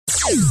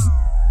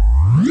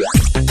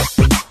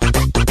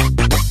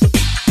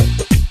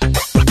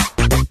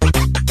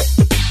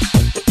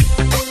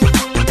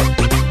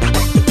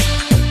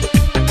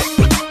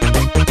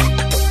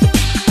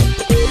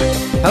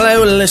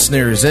Hello,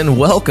 listeners, and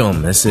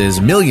welcome. This is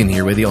Million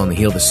here with you on the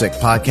Heal the Sick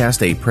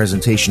podcast, a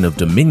presentation of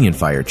Dominion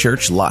Fire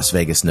Church, Las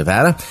Vegas,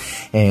 Nevada.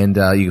 And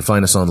you can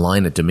find us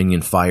online at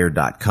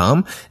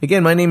dominionfire.com.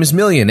 Again, my name is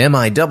Million,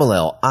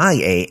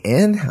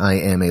 M-I-L-L-I-A-N. I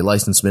am a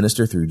licensed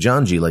minister through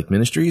John G. Lake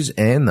Ministries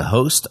and the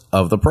host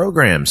of the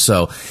program.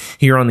 So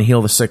here on the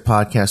Heal the Sick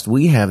podcast,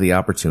 we have the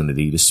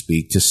opportunity to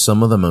speak to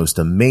some of the most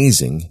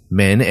amazing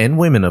men and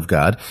women of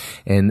God.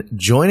 And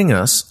joining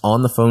us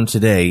on the phone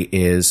today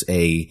is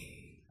a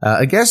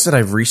guest that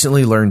I've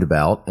recently learned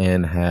about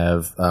and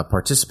have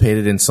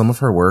participated in some of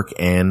her work,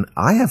 and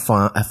I have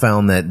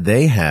found that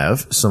they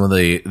have some of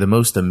the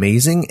most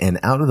amazing and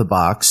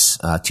out-of-the-box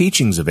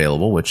teachings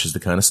available, which is the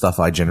kind of stuff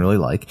I generally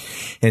like.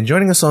 And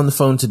joining us on the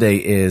phone today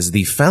is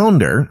the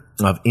founder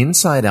of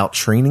Inside Out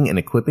Training and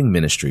Equipping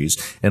Ministries,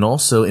 and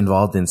also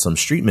involved in some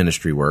street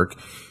ministry work.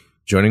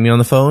 Joining me on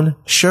the phone,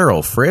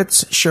 Cheryl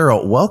Fritz.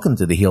 Cheryl, welcome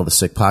to the Heal the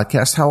Sick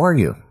podcast. How are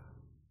you?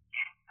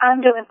 I'm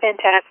doing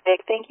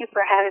fantastic. Thank you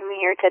for having me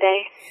here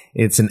today.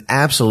 It's an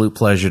absolute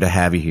pleasure to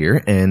have you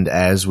here. And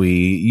as we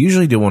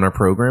usually do on our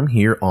program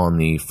here on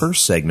the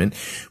first segment,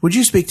 would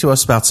you speak to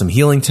us about some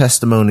healing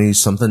testimonies,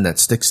 something that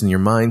sticks in your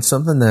mind,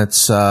 something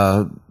that's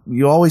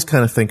you always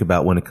kind of think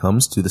about when it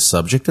comes to the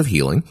subject of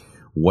healing?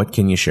 What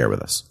can you share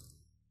with us?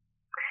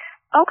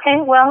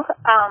 Okay, well,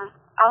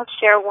 I'll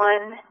share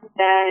one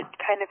that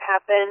kind of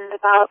happened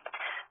about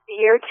a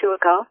year or two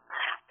ago.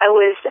 I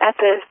was at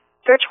the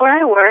church where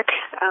I work.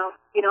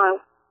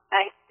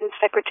 I do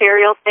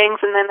secretarial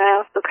things, and then I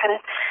also kind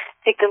of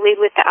take the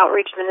lead with the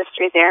outreach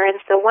ministry there.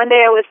 And so one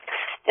day I was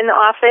in the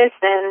office,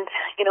 and,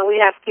 we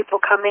have people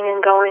coming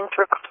and going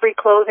for free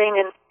clothing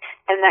and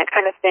that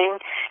kind of thing.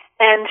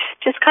 And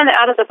just kind of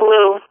out of the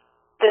blue,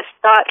 this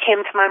thought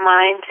came to my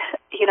mind,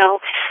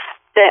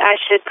 that I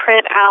should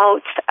print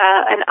out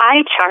an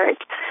eye chart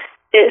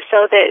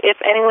so that if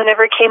anyone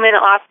ever came in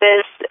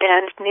office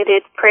and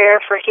needed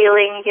prayer for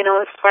healing,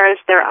 as far as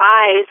their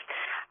eyes,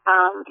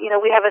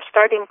 we have a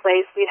starting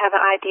place. We have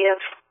an idea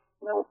of,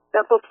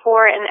 the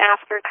before and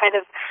after kind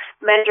of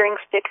measuring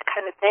stick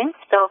kind of thing.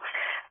 So,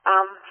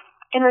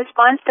 in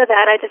response to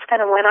that, I just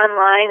kind of went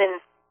online and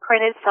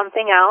printed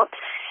something out,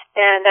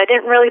 and I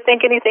didn't really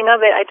think anything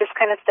of it. I just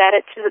kind of set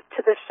it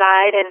to the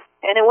side, and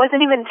it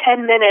wasn't even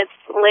 10 minutes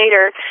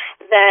later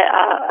that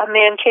a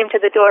man came to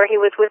the door. He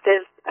was with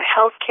his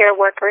healthcare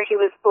worker. He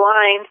was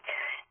blind,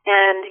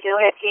 and,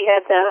 he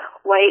had the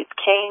white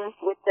cane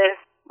with the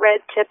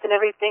red tip and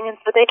everything, and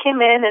so they came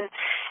in, and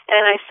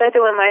I said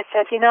to him, I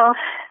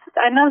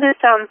know this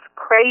sounds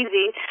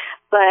crazy,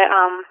 but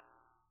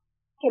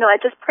I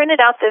just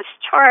printed out this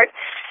chart,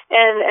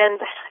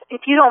 and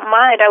if you don't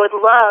mind, I would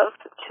love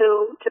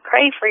to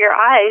pray for your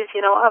eyes.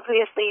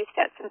 Obviously you've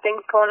got some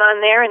things going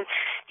on there. And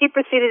he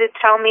proceeded to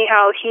tell me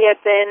how he had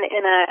been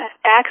in an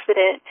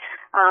accident.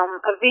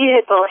 A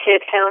vehicle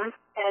hit him,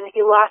 and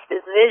he lost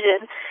his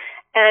vision.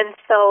 And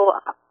so,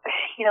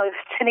 he was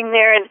sitting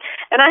there, and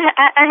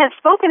I had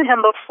spoken to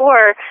him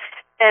before,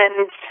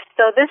 and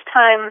so this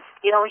time,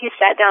 he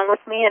sat down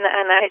with me, and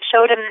I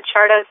showed him the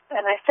chart,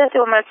 and I said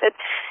to him, I said,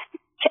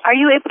 are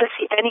you able to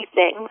see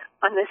anything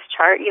on this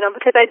chart?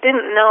 Because I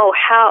didn't know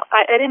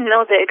I didn't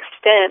know the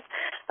extent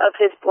of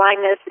his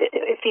blindness,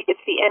 if he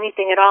could see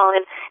anything at all,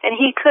 and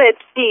he could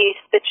see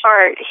the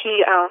chart.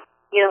 He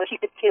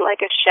could see like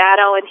a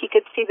shadow, and he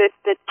could see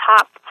the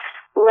top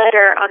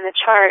letter on the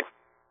chart,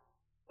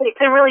 but he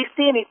couldn't really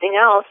see anything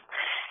else.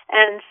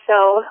 And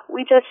so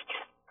we just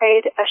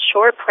prayed a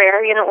short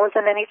prayer. It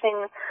wasn't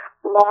anything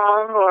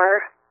long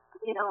or,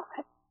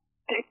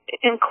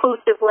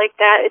 inclusive like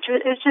that. It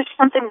was just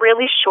something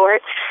really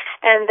short.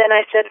 And then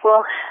I said,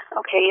 well,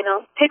 okay,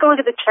 take a look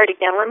at the chart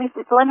again. Let me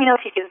know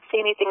if you can see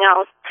anything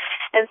else.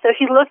 And so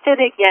he looked at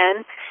it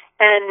again,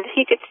 and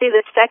he could see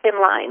the second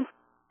line.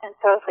 And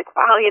so I was like,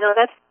 wow,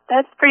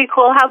 that's pretty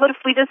cool. How about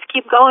if we just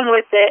keep going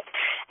with it?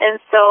 And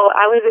so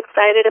I was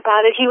excited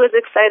about it. He was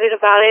excited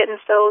about it. And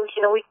so,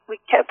 we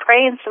kept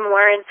praying some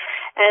more. And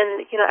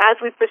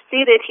as we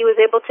proceeded, he was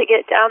able to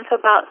get down to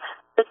about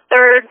the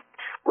third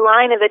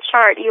line of the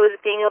chart. He was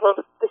being able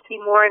to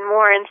see more and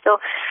more. And so,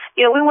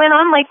 we went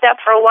on like that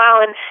for a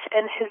while, and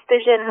his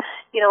vision,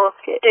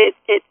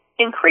 it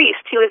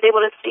increased. He was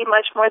able to see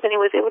much more than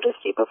he was able to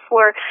see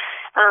before.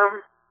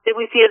 Did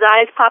we see his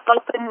eyes pop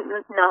up?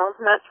 No,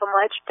 not so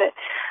much. But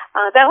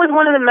that was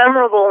one of the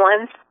memorable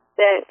ones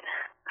that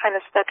kind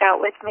of stuck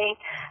out with me.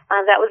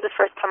 That was the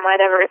first time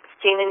I'd ever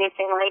seen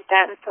anything like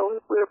that, and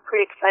so we were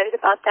pretty excited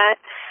about that.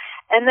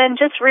 And then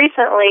just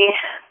recently,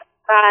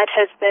 God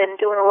has been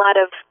doing a lot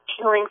of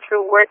healing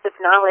through words of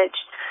knowledge.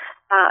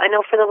 I know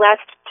for the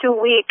last 2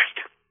 weeks,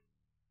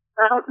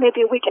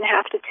 maybe a week and a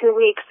half to 2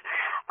 weeks,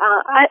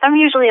 I'm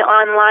usually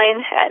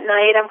online at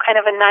night. I'm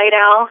kind of a night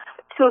owl.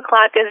 2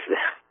 o'clock is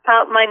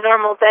about my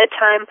normal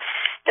bedtime.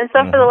 And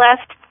so for the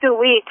last 2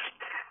 weeks,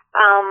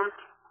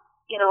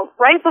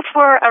 right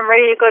before I'm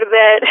ready to go to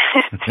bed,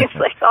 it seems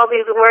like all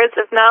these words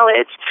of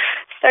knowledge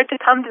start to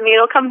come to me.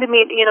 It'll come to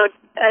me,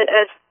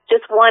 as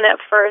just one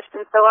at first.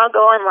 And so I'll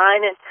go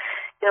online and,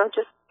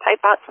 just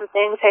type out some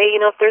things. Hey,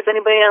 if there's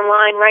anybody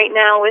online right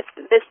now with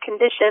this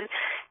condition,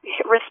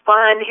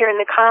 respond here in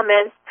the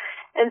comments.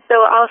 And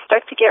so I'll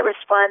start to get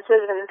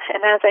responses,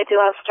 and as I do,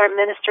 I'll start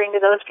ministering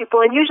to those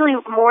people. And usually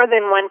more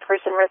than one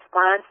person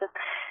responds,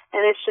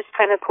 and it's just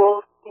kind of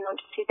cool,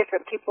 to see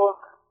different people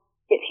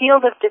get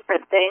healed of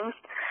different things.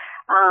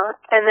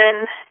 And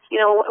then,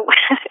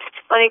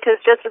 it's funny because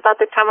just about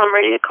the time I'm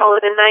ready to call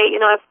it a night,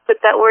 I've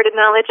put that word of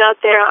knowledge out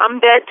there. I'm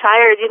dead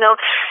tired,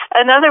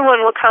 another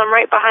one will come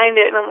right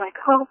behind it. And I'm like,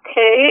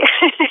 okay,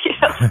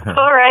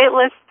 all right,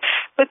 let's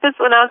put this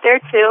one out there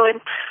too. And,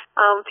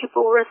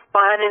 people will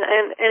respond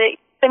and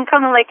it's been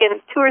coming like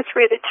in 2 or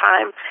 3 at a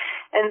time.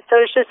 And so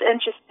it's just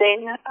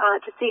interesting,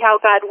 to see how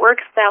God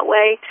works that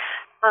way.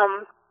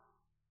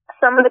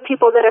 Some of the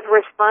people that have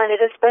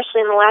responded,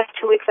 especially in the last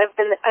 2 weeks, I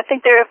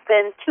think there have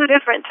been 2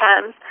 different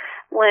times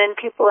when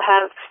people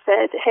have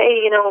said,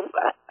 hey,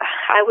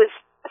 I was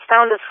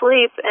sound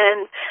asleep,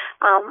 and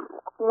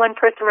one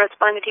person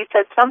responded, he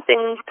said,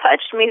 something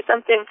touched me,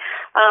 something,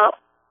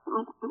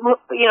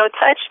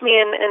 touched me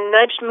and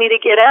nudged me to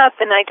get up,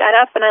 and I got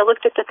up and I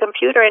looked at the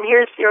computer, and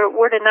here's your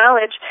word of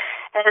knowledge,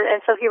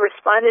 and so he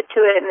responded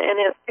to it, and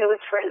it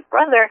was for his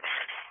brother.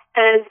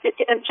 And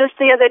just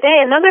the other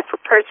day, another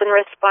person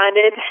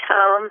responded.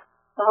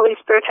 The Holy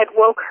Spirit had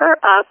woke her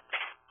up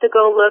to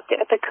go look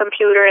at the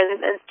computer and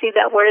see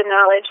that word of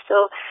knowledge.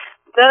 So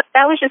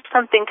that was just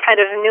something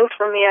kind of new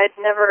for me. I'd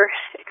never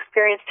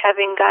experienced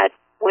having God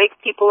wake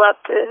people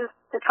up to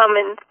come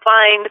and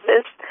find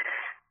this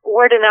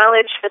word of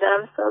knowledge for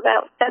them. So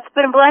that's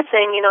been a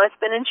blessing.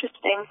 It's been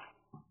interesting.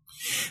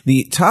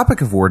 The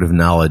topic of word of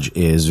knowledge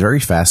is very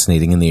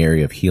fascinating in the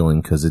area of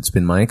healing, because it's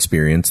been my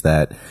experience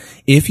that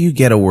if you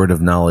get a word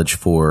of knowledge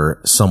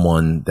for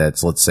someone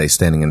that's, let's say,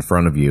 standing in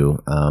front of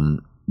you,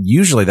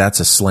 usually that's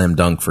a slam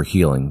dunk for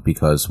healing,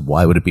 because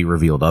why would it be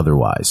revealed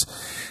otherwise?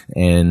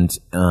 And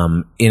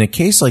in a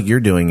case like you're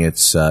doing,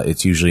 it's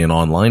usually an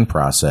online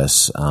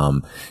process.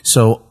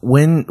 So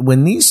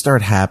when these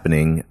start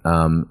happening,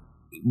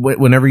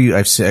 whenever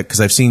I've said, because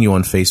I've seen you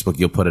on Facebook,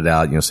 you'll put it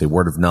out, say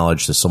word of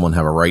knowledge, does someone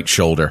have a right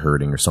shoulder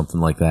hurting or something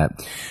like that?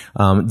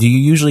 Do you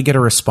usually get a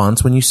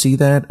response when you see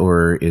that,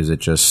 or is it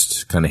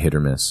just kind of hit or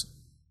miss?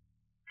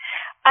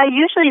 I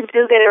usually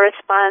do get a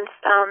response,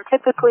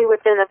 typically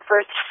within the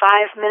first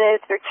 5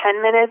 minutes or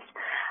 10 minutes.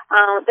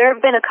 There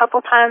have been a couple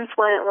times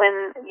when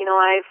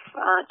I've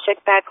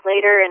checked back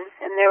later and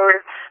there were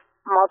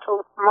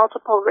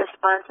multiple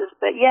responses.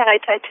 But yeah,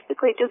 I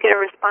typically do get a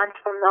response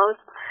from those.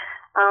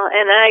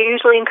 And I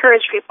usually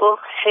encourage people,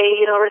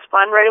 hey,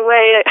 respond right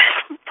away.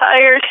 I'm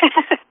tired,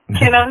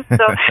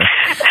 so.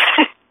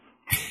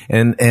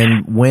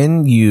 And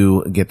when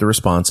you get the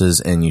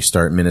responses and you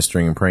start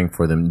ministering and praying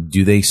for them,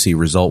 do they see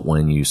result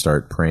when you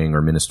start praying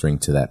or ministering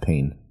to that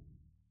pain?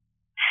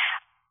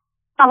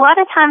 A lot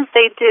of times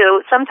they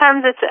do.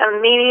 Sometimes it's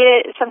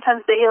immediate.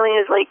 Sometimes the healing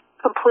is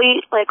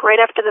complete, right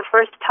after the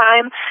first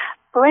time.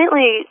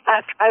 Lately,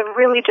 I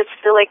really just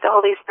feel like the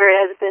Holy Spirit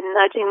has been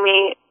nudging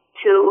me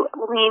to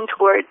lean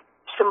toward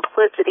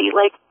simplicity,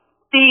 like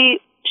the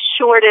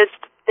shortest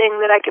thing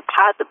that I could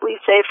possibly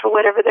say for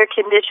whatever their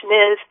condition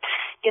is,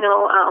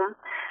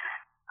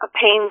 a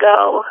pain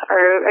go,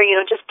 or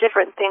just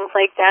different things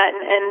like that.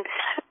 And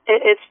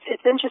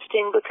it's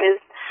interesting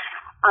because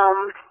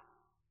I'm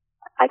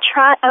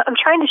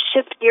trying to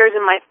shift gears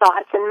in my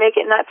thoughts and make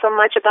it not so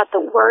much about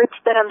the words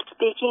that I'm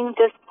speaking,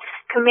 just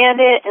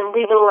command it and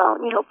leave it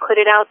alone, put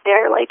it out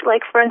there. Like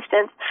for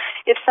instance,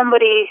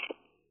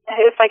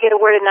 if I get a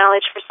word of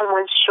knowledge for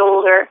someone's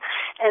shoulder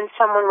and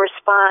someone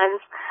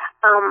responds,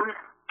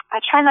 I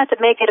try not to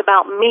make it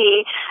about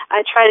me.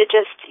 I try to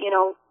just,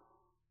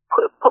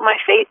 put my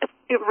faith,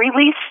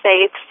 release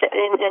faith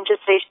and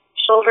just say,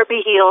 shoulder be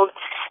healed.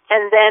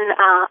 And then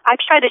I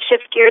try to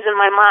shift gears in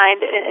my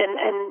mind,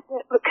 and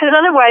because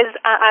otherwise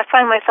I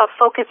find myself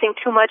focusing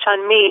too much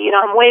on me.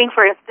 I'm waiting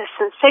for the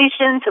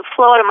sensation to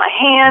flow out of my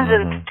hands,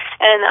 and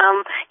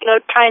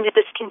trying to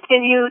just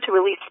continue to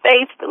release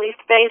space.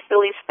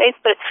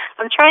 But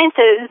I'm trying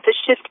to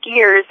shift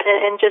gears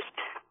and just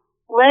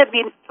let it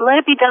be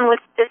done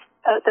with this.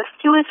 The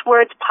fewest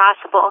words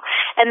possible.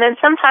 And then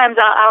sometimes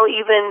I'll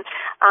even,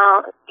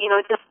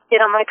 just get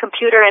on my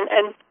computer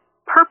and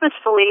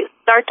purposefully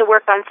start to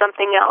work on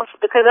something else,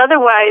 because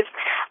otherwise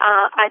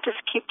I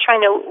just keep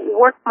trying to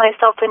work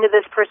myself into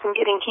this person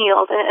getting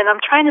healed. And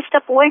I'm trying to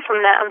step away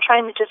from that. I'm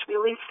trying to just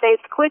release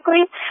faith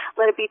quickly,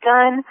 let it be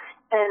done,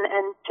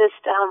 and just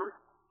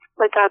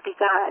let God be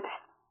God.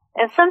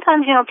 And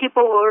sometimes,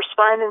 people will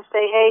respond and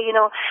say, hey,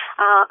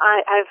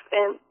 I've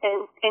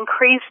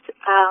increased,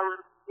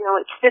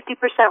 it's 50%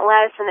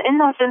 less. And in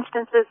those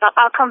instances,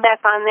 I'll come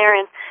back on there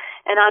and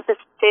I'll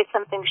just say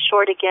something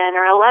short again.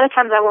 Or a lot of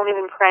times I won't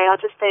even pray. I'll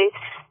just say,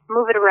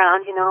 move it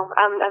around.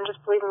 I'm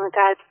just believing that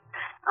God's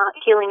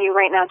healing you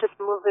right now. Just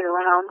move it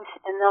around,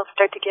 and they'll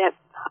start to get,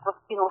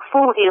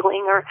 full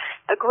healing or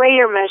a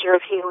greater measure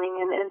of healing.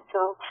 And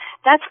so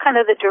that's kind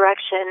of the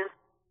direction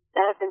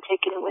that I've been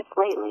taking it with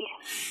lately.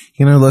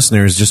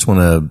 Listeners, just want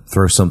to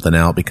throw something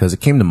out because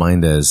it came to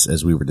mind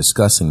as we were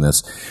discussing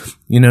this.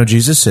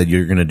 Jesus said,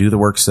 you're going to do the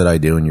works that I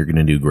do and you're going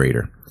to do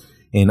greater.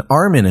 In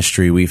our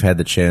ministry, we've had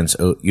the chance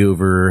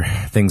over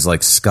things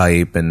like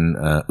Skype and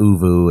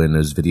Uvu and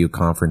those video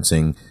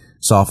conferencing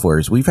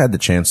softwares. We've had the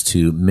chance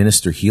to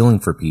minister healing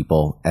for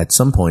people at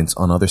some points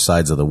on other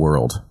sides of the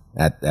world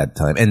at that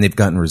time. And they've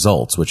gotten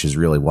results, which is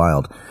really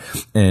wild.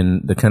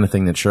 And the kind of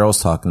thing that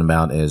Cheryl's talking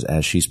about is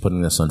as she's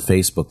putting this on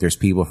Facebook, there's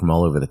people from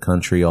all over the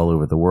country, all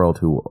over the world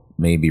who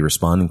may be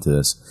responding to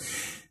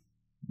this.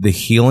 The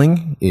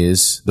healing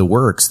is the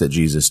works that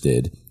Jesus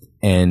did.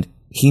 And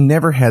he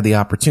never had the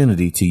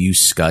opportunity to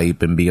use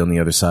Skype and be on the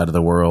other side of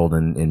the world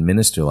and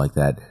minister like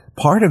that.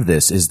 Part of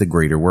this is the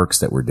greater works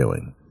that we're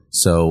doing.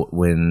 So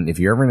if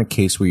you're ever in a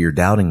case where you're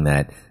doubting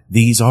that,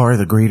 these are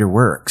the greater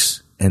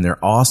works and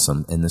they're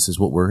awesome. And this is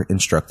what we're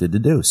instructed to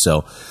do.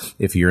 So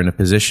if you're in a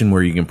position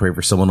where you can pray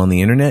for someone on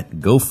the internet,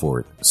 go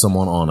for it.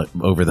 Someone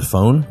over the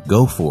phone,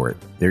 go for it.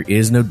 There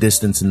is no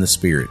distance in the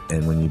spirit.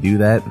 And when you do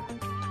that,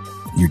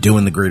 you're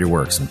doing the greater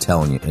works. I'm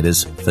telling you, it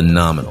is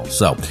phenomenal.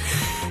 So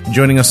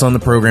joining us on the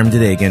program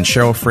today, again,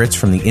 Cheryl Fritz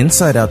from the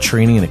Inside Out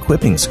Training and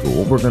Equipping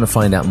School. We're going to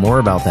find out more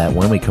about that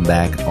when we come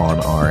back on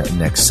our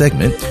next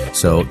segment.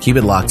 So keep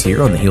it locked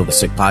here on the Heal the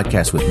Sick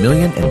podcast with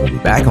Million, and we'll be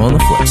back on the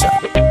flip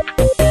side.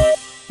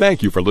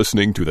 Thank you for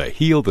listening to the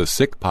Heal the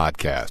Sick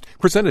podcast,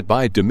 presented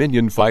by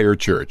Dominion Fire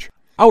Church.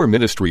 Our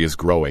ministry is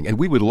growing, and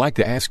we would like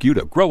to ask you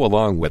to grow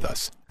along with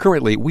us.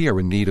 Currently, we are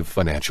in need of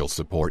financial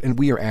support, and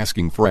we are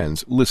asking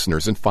friends,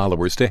 listeners, and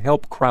followers to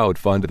help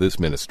crowdfund this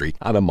ministry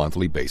on a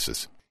monthly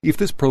basis. If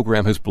this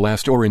program has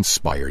blessed or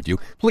inspired you,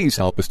 please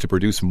help us to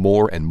produce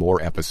more and more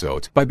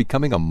episodes by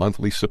becoming a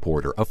monthly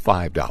supporter of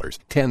 $5,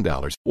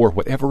 $10, or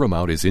whatever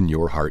amount is in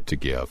your heart to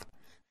give.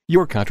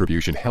 Your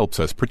contribution helps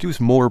us produce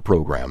more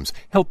programs,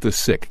 help the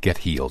sick get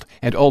healed,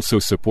 and also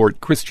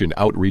support Christian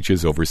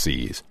outreaches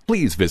overseas.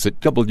 Please visit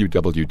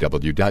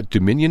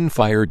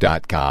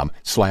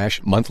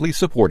www.dominionfire.com/monthly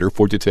supporter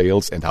for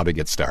details and how to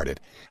get started.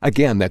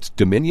 Again, that's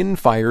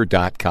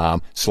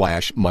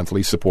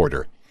dominionfire.com/monthly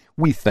supporter.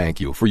 We thank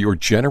you for your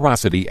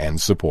generosity and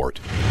support.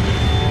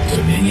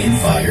 Dominion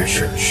Fire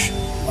Church,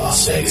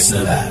 Las Vegas,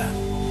 Nevada.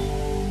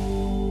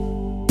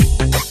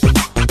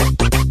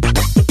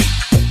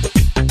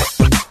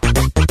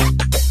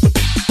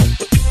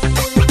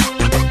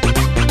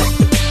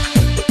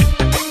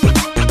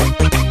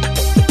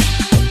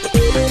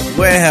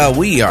 Well,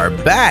 we are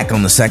back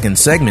on the second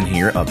segment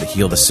here of the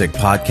Heal the Sick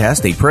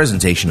podcast, a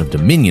presentation of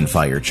Dominion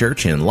Fire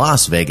Church in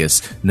Las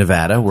Vegas,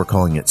 Nevada. We're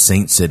calling it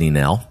Saint City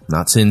now,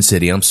 not Sin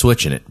City. I'm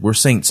switching it. We're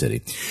Saint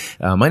City.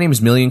 My name is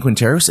Millian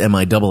Quinteros,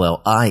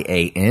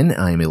 MILLIAN.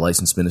 I am a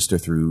licensed minister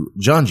through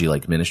John G.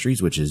 Lake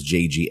Ministries, which is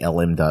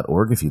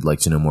jglm.org if you'd like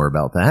to know more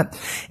about that.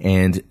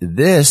 And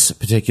this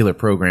particular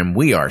program,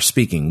 we are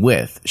speaking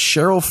with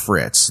Cheryl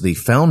Fritz, the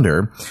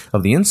founder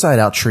of the Inside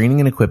Out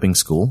Training and Equipping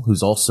School,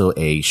 who's also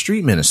a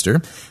street minister,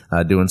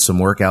 doing some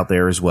work out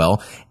there as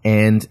well.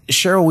 And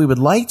Cheryl, we would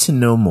like to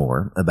know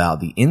more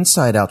about the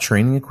Inside Out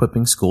Training and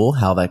Equipping School,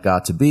 how that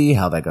got to be,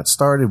 how that got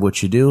started,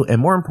 what you do,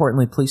 and more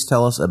importantly, please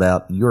tell us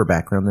about your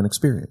background and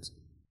experience.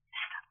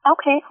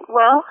 Okay,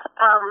 well,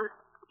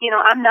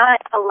 I'm not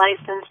a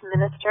licensed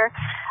minister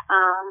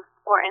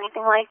or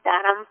anything like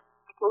that. I'm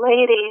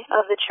laity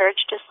of the church,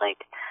 just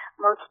like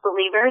most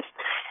believers,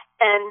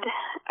 and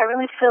I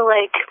really feel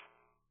like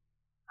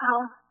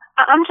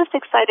I'm just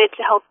excited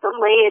to help the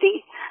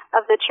laity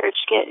of the church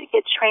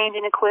get trained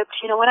and equipped.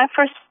 When I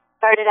first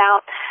started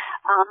out,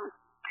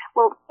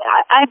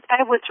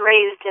 I was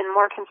raised in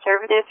more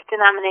conservative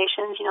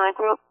denominations. I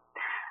grew up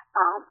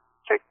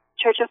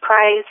Church of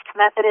Christ,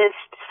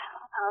 Methodist.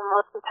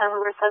 Most of the time we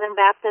were Southern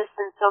Baptist,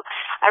 and so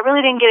I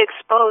really didn't get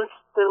exposed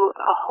to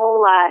a whole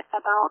lot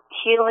about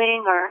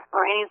healing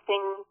or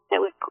anything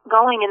that was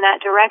going in that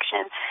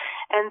direction.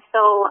 And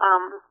so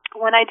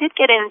when I did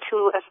get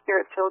into a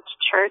Spirit-filled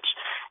church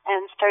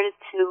and started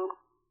to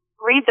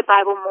read the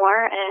Bible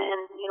more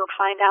and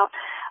find out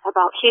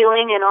about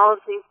healing and all of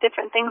these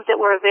different things that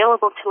were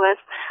available to us,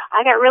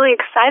 I got really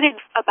excited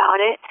about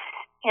it.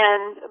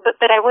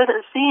 But I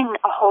wasn't seeing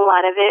a whole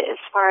lot of it as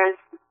far as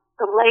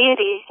the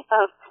laity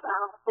of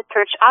the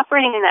church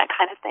operating in that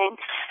kind of thing.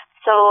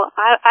 So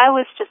I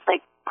was just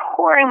like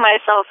pouring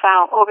myself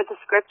out over the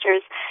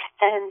scriptures,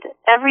 and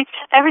every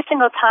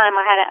single time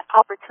I had an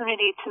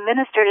opportunity to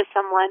minister to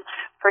someone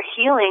for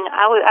healing,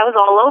 I was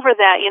all over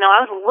that.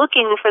 I was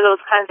looking for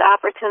those kinds of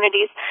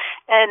opportunities,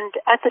 and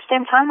at the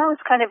same time I was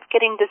kind of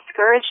getting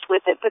discouraged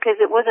with it because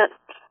it wasn't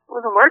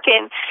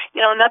working.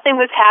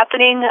 Nothing was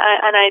happening,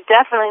 and I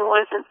definitely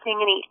wasn't seeing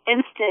any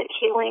instant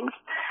healings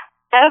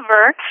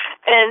ever.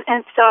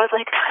 And so I was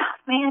like,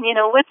 man,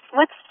 what's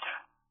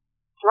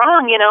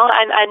wrong?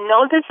 I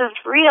know this is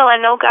real. I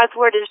know God's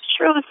word is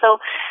true. So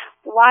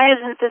why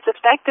isn't this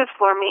effective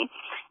for me?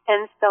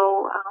 And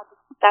so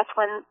that's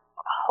when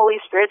Holy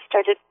Spirit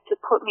started to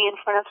put me in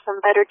front of some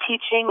better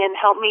teaching and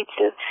help me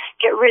to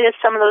get rid of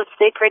some of those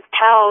sacred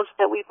cows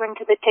that we bring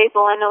to the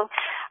table. I know,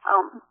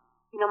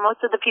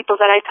 most of the people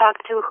that I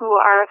talk to who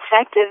are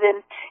effective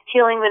in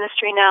healing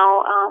ministry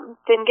now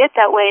didn't get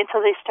that way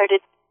until they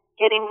started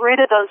getting rid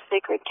of those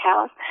sacred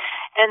cows.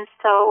 And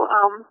so,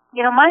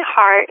 my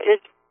heart is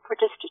for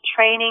just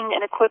training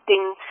and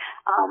equipping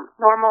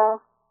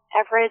normal,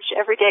 average,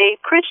 everyday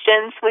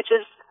Christians, which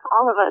is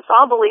all of us,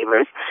 all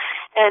believers.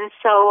 And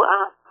so,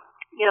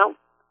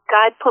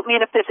 God put me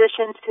in a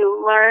position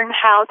to learn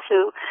how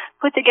to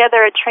put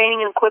together a training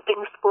and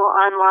equipping school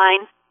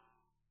online.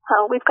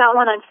 We've got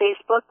one on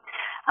Facebook.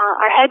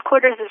 Our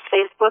headquarters is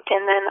Facebook,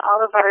 and then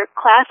all of our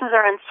classes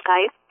are on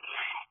Skype.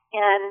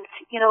 And,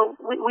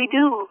 we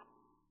do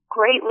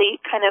greatly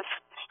kind of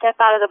step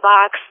out of the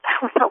box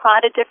with a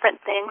lot of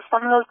different things.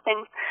 Some of those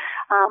things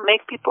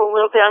make people a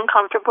little bit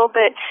uncomfortable,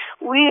 but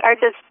we are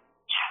just,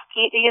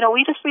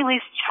 we just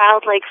release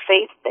childlike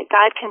faith that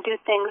God can do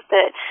things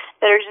that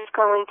are just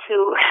going to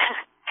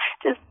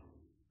just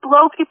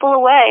blow people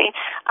away.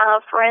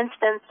 For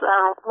instance,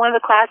 one of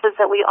the classes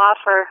that we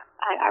offer,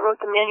 I wrote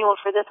the manual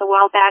for this a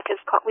while back,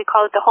 we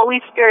call it the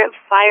Holy Spirit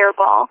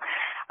Fireball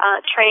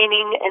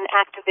training and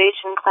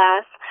activation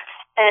class.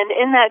 And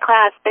in that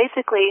class,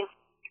 basically,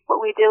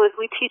 what we do is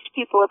we teach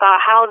people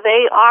about how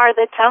they are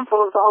the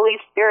temple of the Holy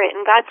Spirit.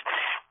 And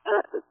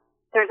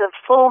there's a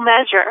full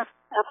measure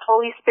of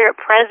Holy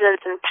Spirit presence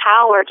and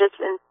power just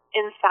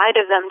inside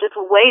of them, just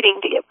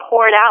waiting to get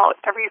poured out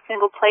every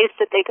single place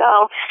that they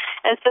go.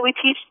 And so we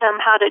teach them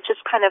how to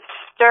just kind of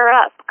stir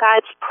up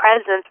God's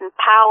presence and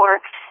power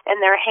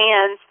in their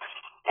hands.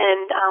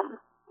 And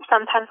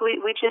sometimes we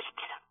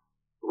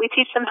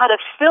teach them how to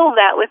fill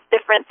that with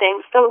different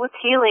things, fill it with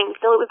healing,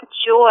 fill it with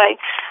joy,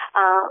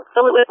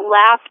 fill it with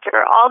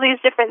laughter, all these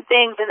different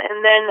things.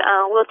 And then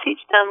we'll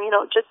teach them,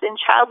 just in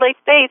childlike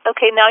faith,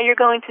 okay, now you're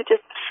going to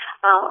just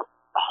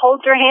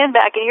hold your hand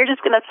back and you're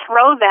just going to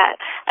throw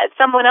that at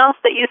someone else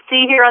that you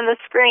see here on the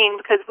screen,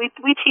 because we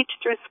teach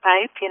through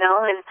Skype,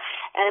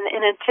 and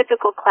in a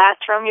typical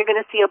classroom you're going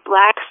to see a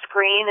black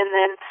screen, and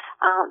then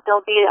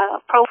there'll be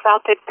a profile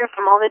picture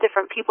from all the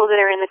different people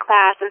that are in the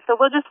class. And so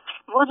we'll just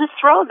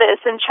throw this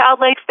in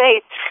childlike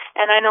faith.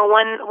 And I know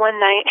one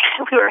night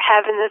we were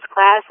having this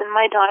class, and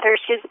my daughter,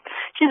 she's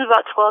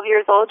about 12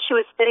 years old, she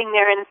was sitting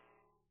there, and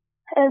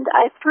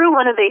I threw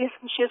one of these,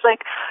 and she was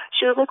like,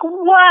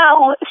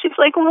 wow. She's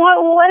like,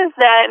 what is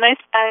that? And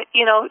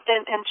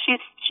and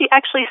she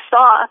actually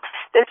saw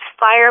this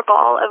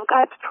fireball of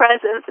God's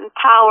presence and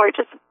power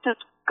just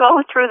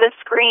go through the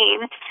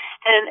screen.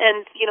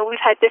 And we've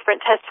had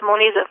different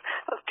testimonies of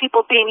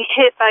people being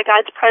hit by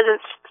God's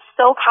presence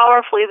so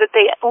powerfully that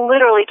they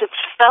literally just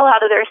fell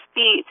out of their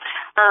seat.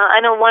 I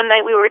know one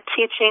night we were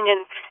teaching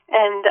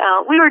and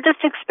we were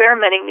just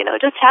experimenting,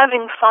 just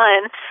having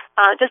fun,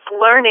 just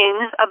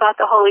learning about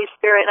the Holy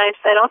Spirit. And I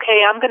said,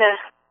 okay, I'm going to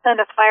send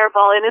a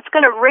fireball, and it's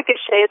going to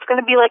ricochet. It's going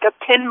to be like a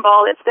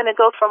pinball. It's going to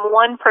go from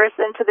one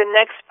person to the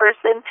next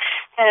person,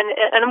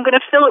 and I'm going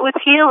to fill it with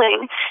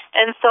healing.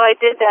 And so I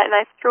did that, and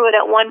I threw it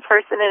at one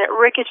person, and it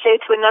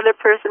ricocheted to another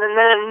person, and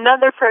then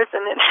another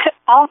person, and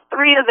all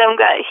three of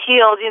them got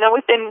healed,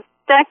 within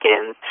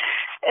seconds.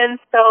 And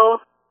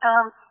so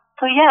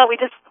yeah, we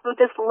just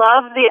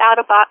love the out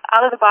of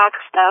the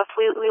box stuff.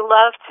 We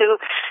love to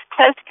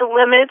test the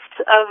limits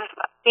of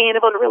being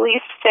able to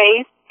release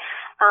faith.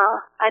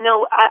 I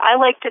know I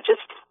like to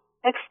just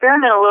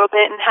experiment a little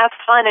bit and have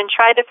fun and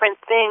try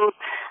different things.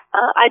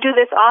 I do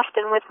this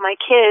often with my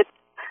kids.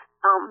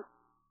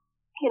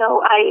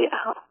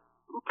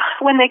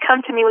 When they come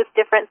to me with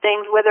different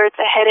things, whether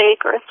it's a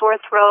headache or a sore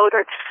throat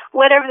or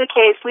whatever the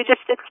case, we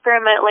just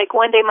experiment. Like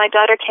one day my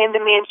daughter came to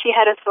me and she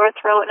had a sore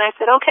throat, and I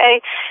said,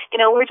 okay,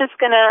 we're just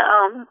going to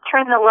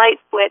turn the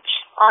light switch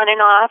on and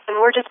off, and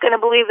we're just going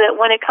to believe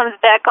that when it comes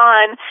back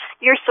on,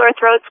 your sore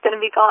throat's going to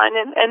be gone.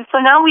 And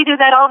so now we do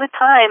that all the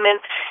time, and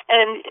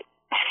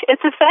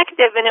it's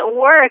effective and it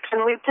works,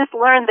 and we've just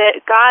learned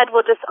that God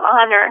will just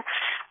honor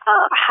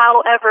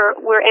however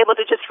we're able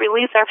to just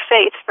release our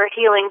faith for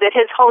healing, that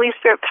His Holy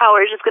Spirit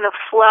power is just going to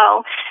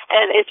flow,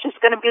 and it's just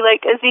going to be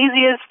like as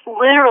easy as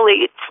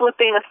literally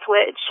flipping a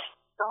switch.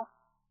 So.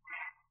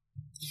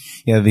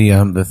 Yeah,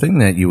 the thing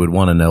that you would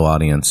want to know,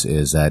 audience,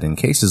 is that in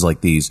cases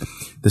like these,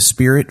 the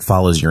Spirit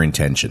follows your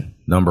intention,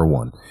 number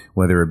one.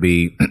 Whether it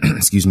be,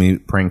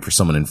 praying for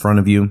someone in front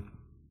of you,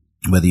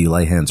 whether you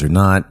lay hands or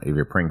not, if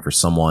you're praying for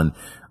someone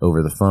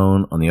over the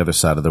phone on the other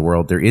side of the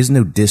world, there is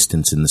no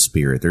distance in the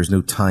Spirit. There's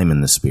no time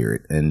in the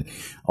Spirit. And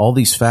all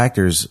these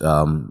factors,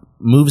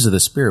 moves of the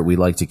Spirit, we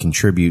like to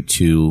contribute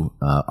to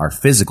our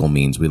physical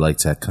means. We like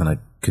to kind of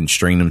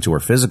constrain them to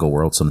our physical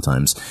world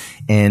sometimes.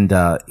 And,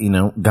 God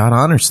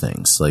honors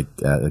things, like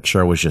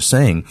Cheryl was just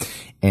saying.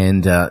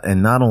 And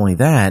not only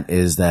that,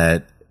 is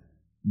that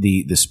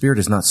the Spirit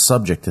is not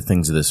subject to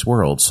things of this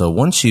world. So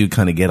once you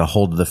kind of get a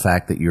hold of the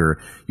fact that you're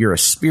a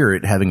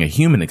spirit having a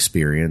human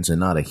experience and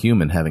not a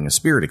human having a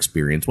spirit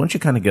experience, once you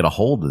kind of get a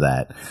hold of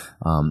that,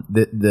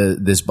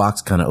 this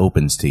box kind of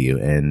opens to you.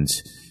 And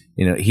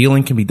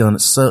Healing can be done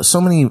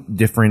so many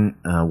different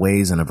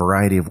ways, in a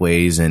variety of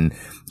ways, and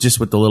just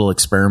with the little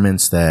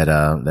experiments that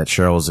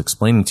Cheryl is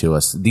explaining to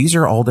us, these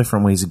are all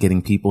different ways of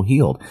getting people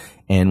healed.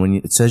 And when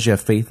it says you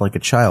have faith like a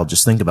child,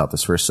 just think about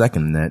this for a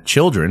second, that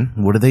children,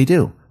 what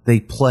do? They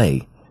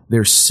play.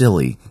 They're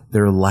silly.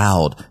 They're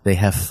loud. They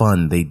have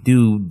fun. They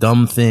do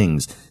dumb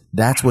things.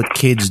 That's what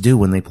kids do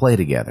when they play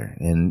together.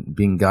 And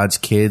being God's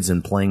kids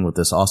and playing with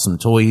this awesome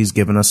toy He's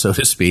given us, so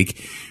to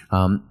speak,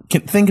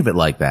 think of it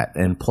like that,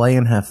 and play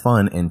and have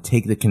fun and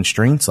take the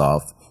constraints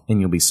off,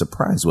 and you'll be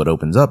surprised what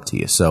opens up to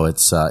you. So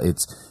it's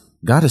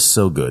God is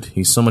so good.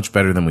 He's so much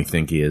better than we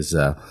think He is.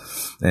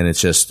 And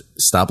it's just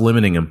stop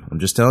limiting Him. I'm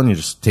just telling you,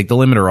 just take the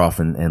limiter off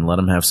and let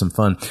Him have some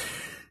fun.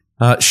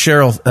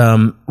 Cheryl,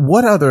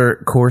 what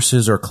other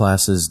courses or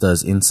classes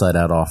does Inside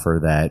Out offer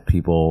that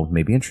people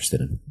may be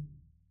interested in?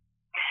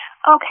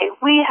 Okay,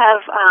 we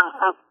have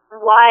a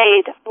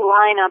wide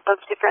lineup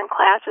of different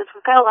classes.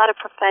 We've got a lot of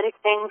prophetic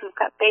things. We've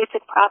got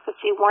basic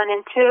prophecy 1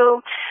 and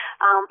 2,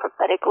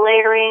 prophetic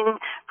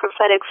layering,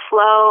 prophetic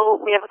flow.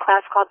 We have a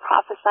class called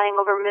prophesying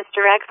over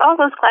Mr. X. All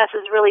those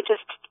classes really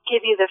just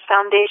give you the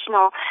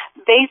foundational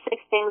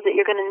basic things that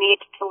you're going to need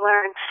to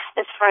learn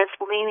as far as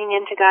leaning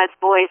into God's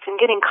voice and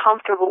getting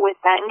comfortable with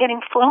that and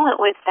getting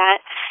fluent with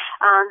that.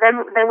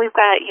 Then we've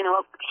got,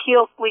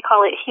 we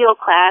call it heal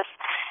class,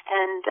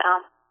 and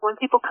when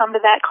people come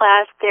to that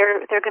class,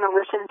 they're going to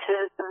listen to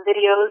some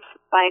videos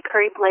by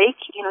Curry Blake,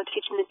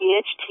 teaching the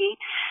DHT.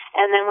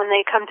 And then when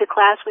they come to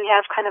class, we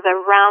have kind of a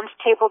round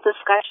table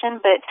discussion.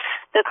 But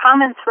the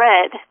common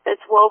thread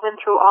that's woven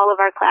through all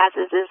of our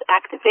classes is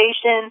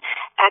activation,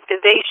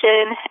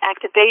 activation,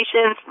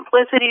 activation,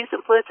 simplicity,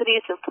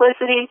 simplicity,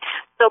 simplicity.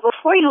 So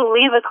before you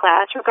leave a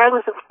class,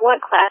 regardless of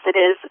what class it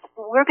is,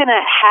 we're going to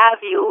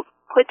have you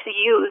put to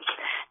use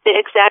the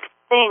exact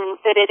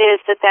thing that it is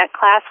that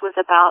class was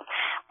about.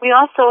 We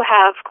also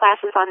have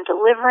classes on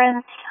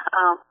deliverance,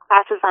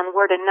 classes on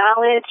word and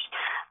knowledge.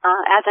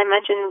 As I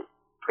mentioned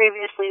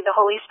previously, the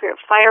Holy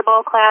Spirit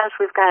Fireball class.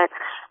 We've got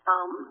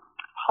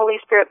Holy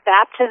Spirit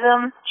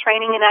baptism,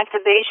 training and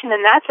activation,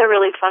 and that's a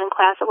really fun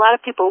class. A lot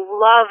of people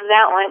love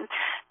that one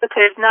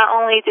because not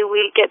only do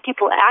we get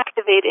people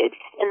activated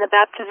in the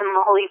baptism of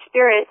the Holy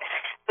Spirit,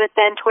 but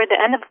then toward the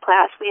end of the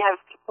class, we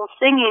have people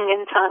singing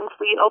in tongues.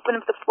 We open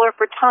up the floor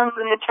for tongues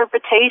and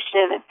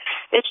interpretation.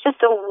 It's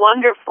just a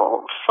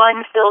wonderful,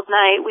 fun-filled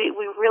night. We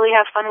really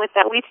have fun with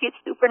that. We teach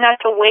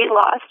supernatural weight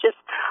loss, just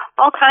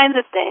all kinds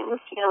of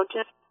things,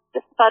 just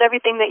about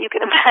everything that you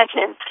can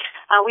imagine.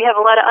 We have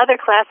a lot of other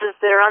classes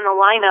that are on the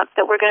lineup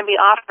that we're going to be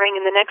offering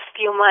in the next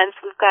few months.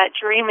 We've got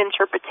dream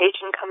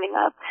interpretation coming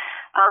up.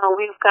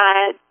 We've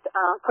got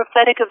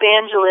prophetic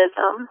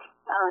evangelism,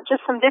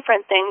 just some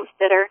different things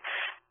that are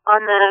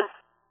on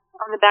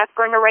the back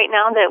burner right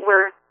now that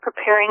we're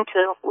preparing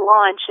to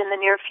launch in the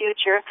near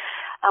future.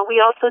 We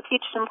also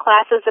teach some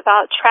classes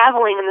about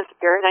traveling in the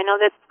Spirit. I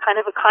know that's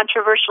kind of a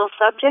controversial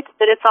subject,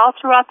 but it's all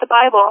throughout the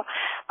Bible.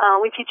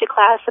 We teach a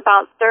class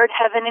about third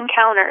heaven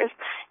encounters,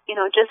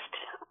 just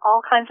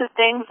all kinds of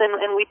things,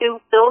 and we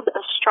do build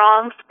a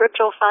strong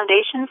spiritual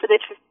foundation for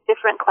the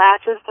different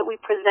classes that we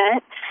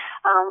present.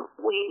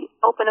 We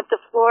open up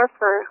the floor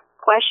for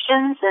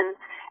questions,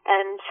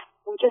 and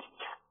we just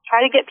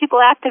try to get people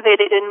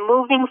activated and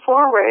moving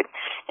forward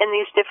in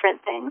these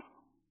different things.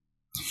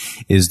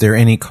 Is there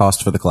any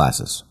cost for the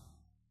classes?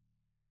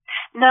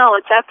 No,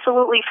 it's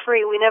absolutely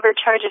free. We never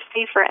charge a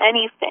fee for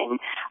anything.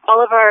 All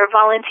of our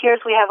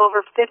volunteers, we have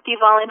over 50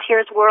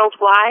 volunteers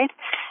worldwide,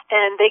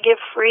 and they give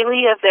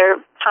freely of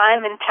their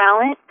time and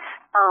talent.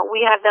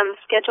 We have them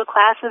schedule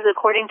classes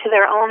according to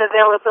their own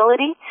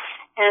availability.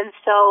 And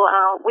so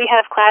we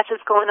have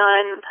classes going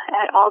on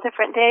at all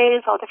different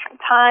days, all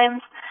different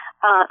times.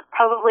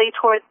 Probably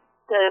towards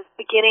the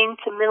beginning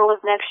to middle of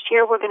next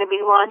year, we're going to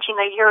be launching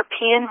a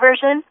European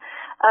version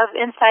of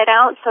Inside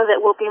Out so that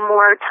we'll be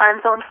more time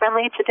zone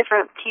friendly to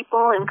different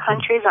people and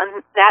countries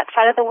on that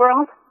side of the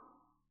world.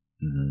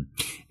 Mm-hmm.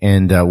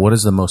 And what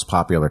is the most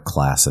popular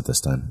class at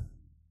this time?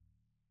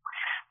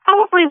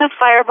 Probably the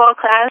Fireball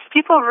class.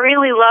 People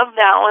really love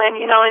that one,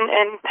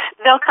 and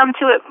they'll come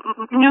to it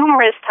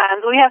numerous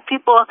times. We have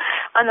people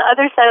on the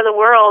other side of the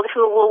world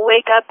who will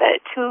wake up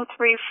at 2,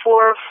 3,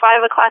 4,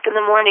 5 o'clock in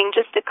the morning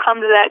just to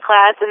come to that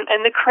class.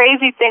 And the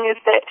crazy thing is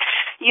that,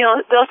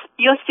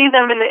 you'll see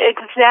them in the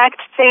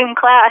exact same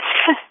class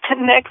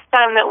the next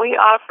time that we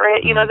offer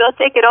it. They'll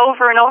take it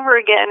over and over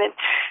again.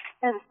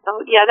 And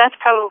so, yeah, that's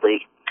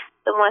probably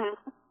the one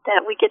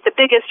that we get the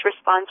biggest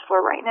response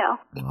for right now.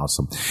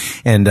 Awesome.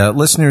 And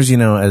listeners,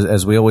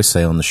 as we always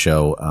say on the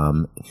show,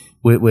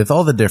 with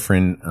all the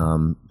different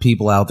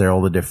people out there,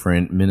 all the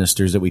different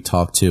ministers that we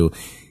talk to,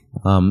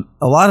 a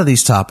lot of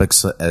these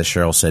topics, as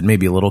Cheryl said, may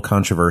be a little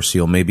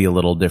controversial, maybe a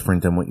little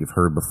different than what you've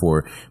heard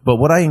before. But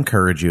what I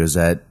encourage you is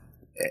that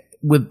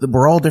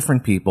we're all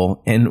different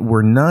people, and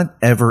we're not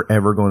ever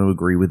going to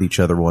agree with each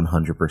other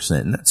 100%,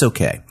 and that's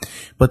okay.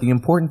 But the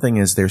important thing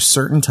is there's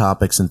certain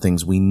topics and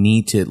things we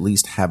need to at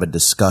least have a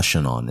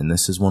discussion on, and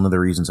this is one of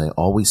the reasons I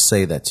always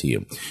say that to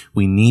you.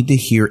 We need to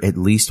hear at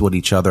least what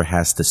each other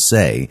has to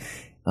say,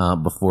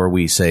 before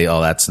we say,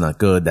 oh, that's not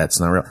good, that's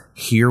not real.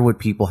 Hear what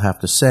people have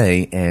to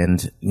say,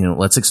 and,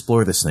 let's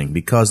explore this thing,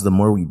 because the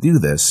more we do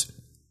this,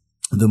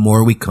 the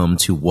more we come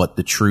to what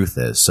the truth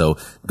is. So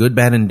good,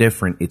 bad, and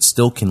different, it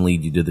still can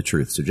lead you to the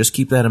truth. So just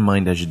keep that in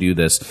mind as you do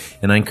this.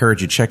 And I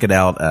encourage you, check it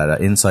out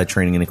at Inside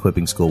Training and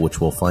Equipping School,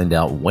 which we'll find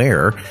out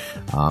where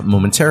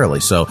momentarily.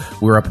 So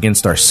we're up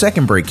against our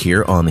second break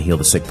here on the Heal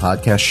the Sick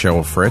podcast.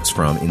 Cheryl Fritz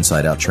from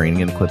Inside Out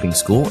Training and Equipping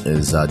School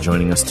is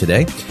joining us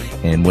today.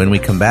 And when we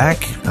come back,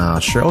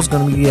 Cheryl's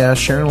going to be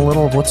sharing a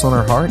little of what's on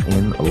her heart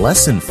in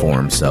lesson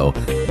form. So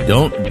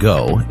don't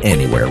go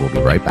anywhere. We'll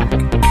be right back.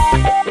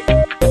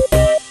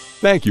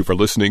 Thank you for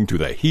listening to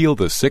the Heal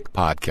the Sick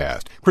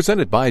podcast,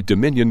 presented by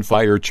Dominion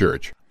Fire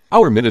Church.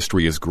 Our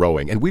ministry is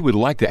growing, and we would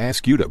like to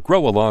ask you to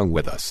grow along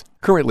with us.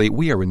 Currently,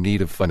 we are in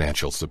need of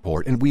financial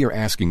support, and we are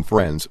asking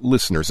friends,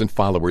 listeners, and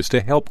followers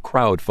to help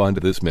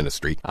crowdfund this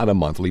ministry on a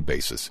monthly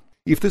basis.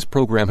 If this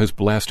program has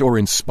blessed or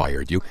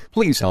inspired you,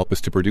 please help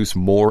us to produce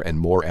more and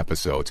more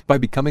episodes by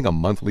becoming a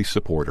monthly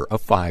supporter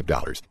of $5,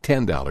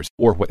 $10,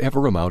 or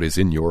whatever amount is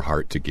in your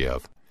heart to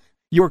give.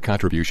 Your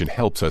contribution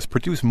helps us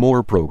produce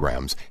more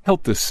programs,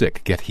 help the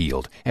sick get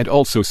healed, and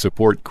also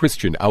support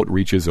Christian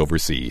outreaches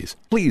overseas.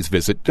 Please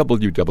visit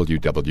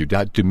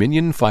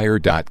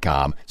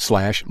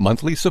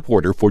www.dominionfire.com/monthly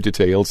supporter for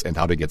details and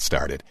how to get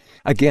started.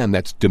 Again,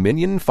 that's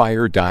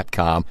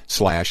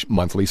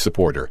dominionfire.com/monthly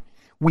supporter.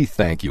 We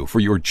thank you for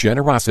your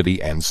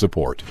generosity and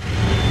support.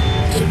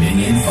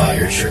 Dominion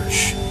Fire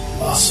Church,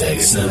 Las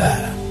Vegas,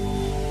 Nevada.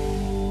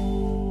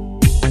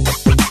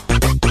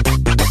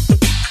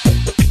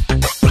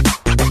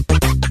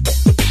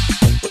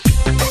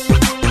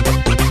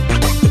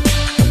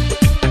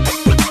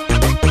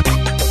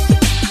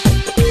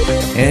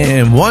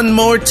 And one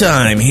more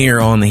time here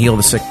on the Heal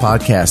the Sick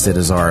podcast. It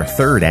is our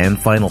third and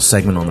final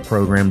segment on the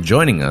program.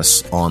 Joining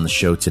us on the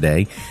show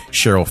today,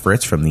 Cheryl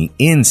Fritz from the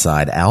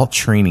Inside Out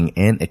Training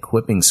and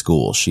Equipping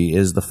School. She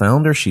is the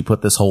founder. She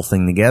put this whole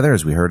thing together,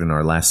 as we heard in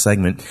our last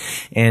segment.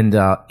 And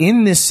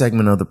in this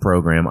segment of the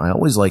program, I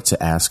always like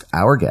to ask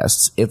our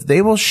guests if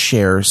they will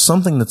share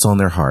something that's on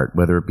their heart,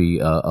 whether it be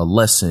a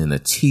lesson, a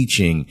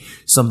teaching,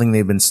 something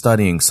they've been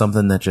studying,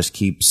 something that just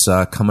keeps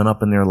coming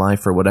up in their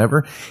life or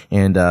whatever.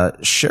 And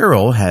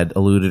Cheryl had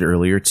alluded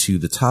earlier to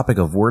the topic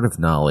of word of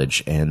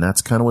knowledge, and that's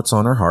kind of what's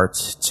on her heart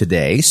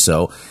today.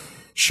 So,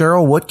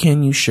 Cheryl, what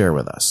can you share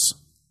with us?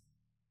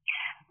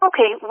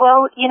 Okay,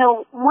 well,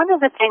 one of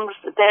the things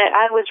that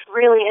I was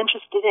really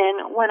interested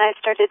in when I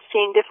started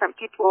seeing different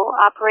people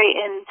operate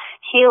in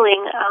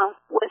healing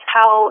was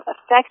how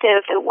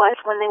effective it was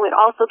when they would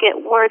also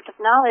get words of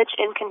knowledge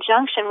in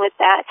conjunction with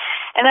that.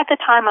 And at the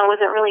time, I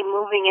wasn't really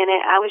moving in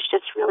it. I was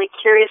just really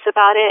curious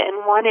about it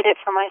and wanted it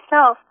for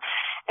myself.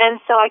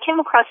 And so I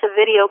came across a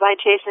video by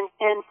Jason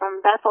Finn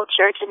from Bethel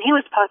Church, and he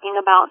was talking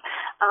about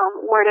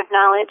word of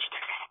knowledge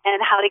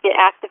and how to get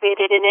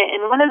activated in it.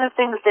 And one of the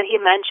things that he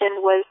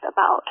mentioned was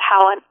about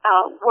how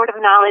a word of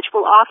knowledge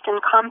will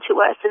often come to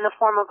us in the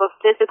form of a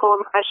physical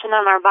impression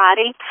on our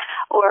body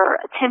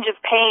or a tinge of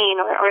pain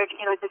or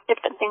just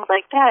different things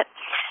like that.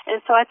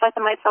 And so I thought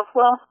to myself,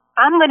 well,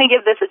 I'm going to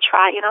give this a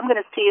try. I'm going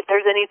to see if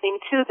there's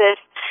anything to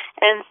this.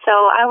 And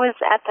so I was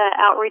at the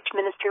outreach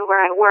ministry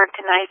where I worked,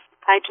 and I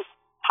just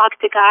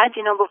talked to God,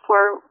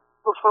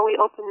 before we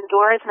opened the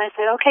doors, and I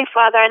said, okay,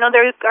 Father, I know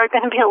there are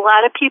going to be a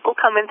lot of people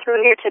coming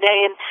through here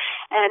today, and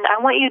I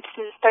want you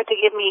to start to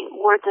give me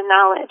words of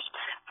knowledge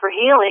for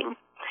healing.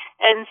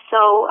 And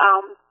so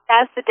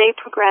as the day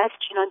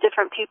progressed,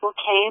 different people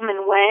came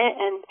and went,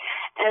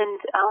 and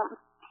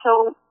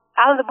so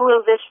out of the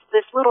blue, this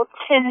little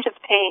tinge of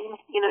pain,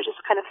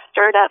 just kind of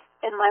stirred up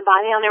in my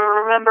body. I'll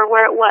never remember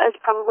where it was,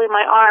 probably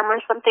my arm or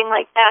something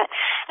like that.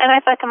 And I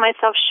thought to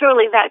myself,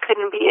 surely that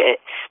couldn't be it,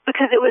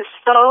 because it was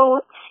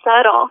so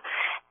subtle.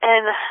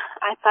 And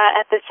I thought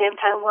at the same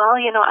time, well,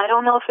 I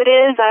don't know if it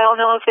is,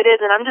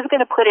 and I'm just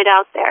going to put it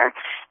out there.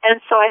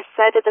 And so I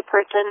said to the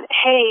person,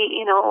 hey,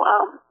 do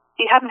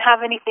you happen to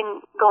have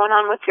anything going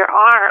on with your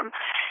arm?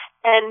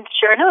 And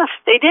sure enough,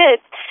 they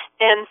did.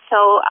 And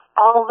so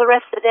all the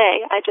rest of the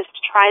day, I just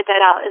tried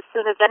that out. As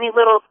soon as any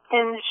little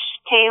tinge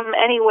came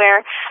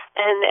anywhere,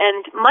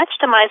 and much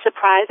to my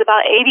surprise,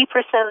 about 80%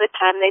 of the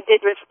time they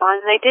did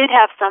respond. They did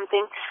have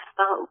something,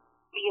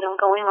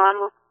 going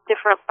on with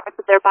different parts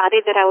of their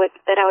body that I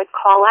would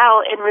call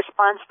out in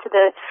response to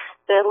the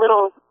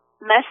little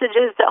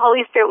messages that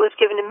Holy Spirit was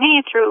given to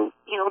me through,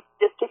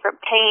 just different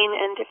pain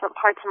and different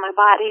parts of my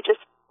body, just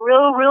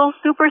real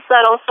super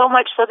subtle, so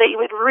much so that you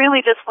would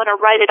really just want to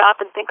write it off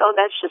and think, oh,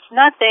 that's just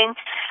nothing.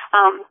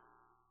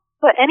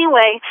 But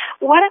anyway,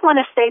 what I want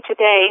to say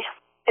today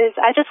is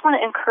I just want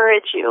to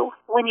encourage you,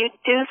 when you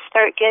do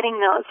start getting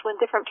those, when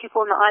different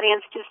people in the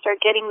audience do start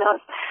getting those,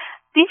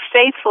 be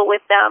faithful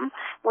with them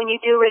when you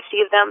do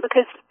receive them,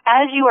 because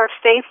as you are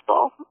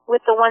faithful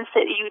with the ones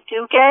that you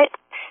do get,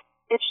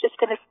 you're just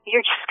going to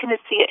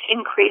see it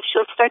increase.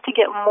 You'll start to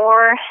get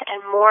more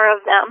and more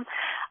of them.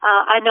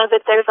 I know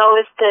that there's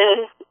always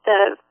the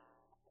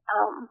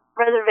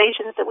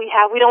reservations that we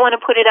have. We don't want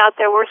to put it out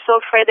there. We're so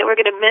afraid that we're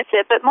going to miss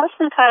it. But most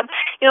of the time,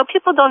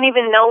 people don't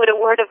even know what a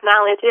word of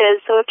knowledge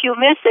is. So if you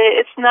miss it,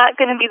 it's not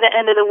going to be the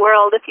end of the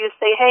world. If you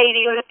say, hey,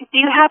 do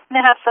you happen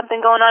to have something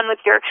going on with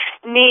your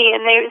knee?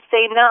 And they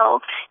say no,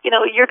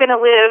 you're going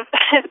to live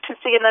to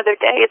see another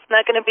day. It's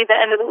not going to be the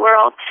end of the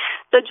world.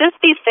 So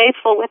just be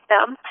faithful with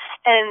them,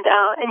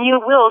 and you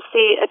will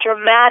see a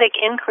dramatic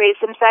increase.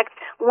 In fact,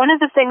 one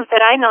of the things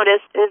that I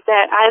noticed is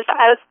that as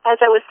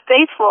I was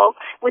faithful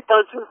with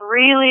those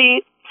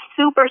really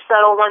super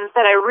subtle ones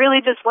that I really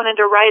just wanted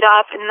to write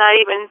off and not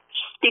even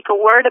speak a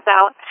word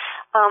about,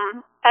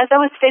 as I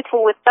was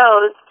faithful with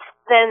those,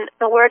 then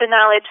the word of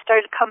knowledge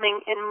started coming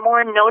in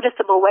more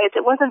noticeable ways.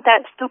 It wasn't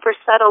that super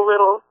subtle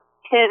little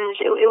tinge.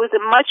 It was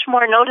a much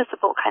more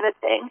noticeable kind of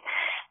thing.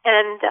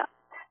 And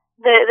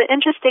the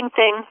interesting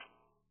thing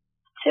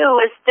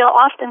too is they'll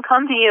often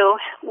come to you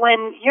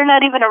when you're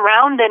not even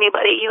around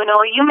anybody.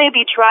 You may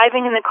be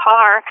driving in the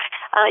car,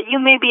 you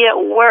may be at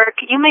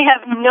work, you may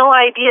have no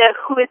idea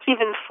who it's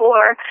even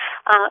for.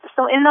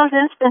 So in those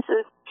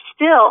instances,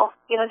 still,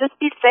 just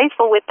be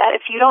faithful with that.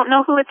 If you don't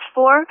know who it's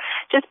for,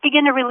 just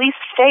begin to release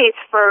faith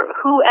for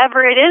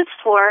whoever it is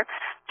for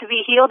to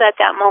be healed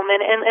at that moment,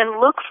 and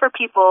look for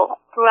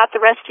people throughout the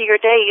rest of your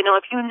day.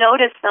 If you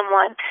notice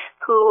someone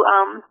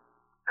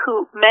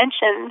who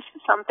mentions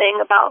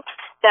something about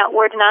that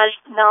word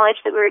knowledge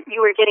that you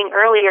were getting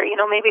earlier,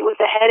 maybe it was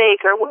a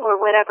headache or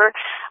whatever,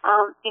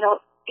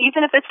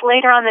 even if it's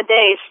later on the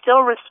day,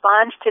 still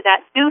respond to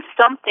that. Do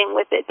something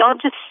with it. Don't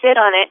just sit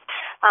on it.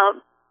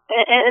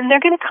 And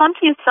they're going to come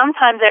to you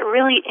sometimes at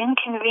really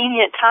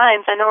inconvenient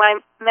times. I know I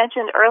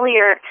mentioned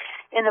earlier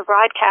in the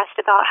broadcast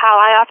about how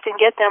I often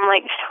get them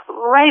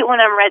right when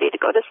I'm ready to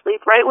go to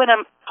sleep, right when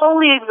I'm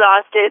totally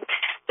exhausted,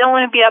 don't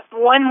want to be up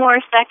one more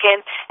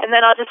second, and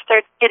then I'll just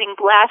start getting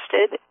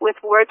blasted with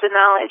words of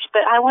knowledge.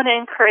 But I want to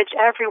encourage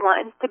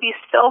everyone to be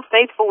so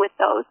faithful with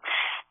those,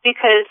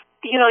 because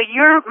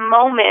your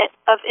moment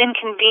of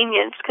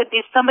inconvenience could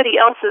be somebody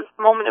else's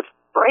moment of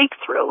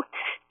breakthrough.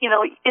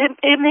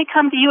 It may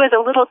come to you as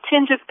a little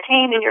tinge of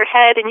pain in your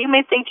head, and you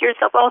may think to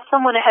yourself, oh,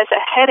 someone has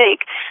a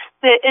headache.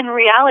 But in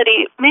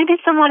reality, maybe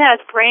someone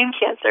has brain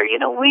cancer.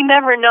 We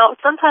never know.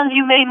 Sometimes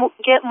you may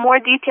get more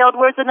detailed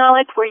words of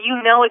knowledge where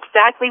you know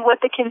exactly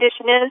what the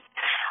condition is.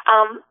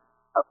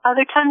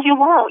 Other times you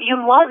won't. You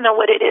won't know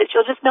what it is.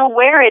 You'll just know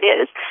where it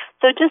is.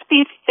 So just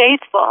be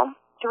faithful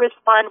to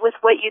respond with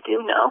what you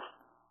do know.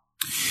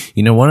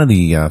 One of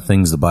the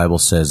things the Bible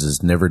says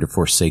is never to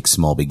forsake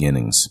small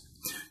beginnings.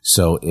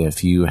 So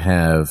if you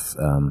have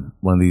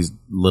one of these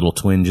little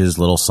twinges,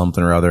 little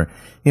something or other,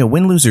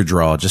 win, lose, or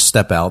draw, just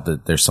step out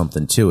that there's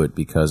something to it,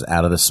 because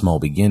out of the small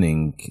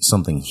beginning,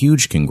 something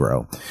huge can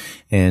grow.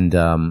 And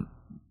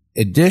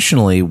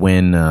additionally,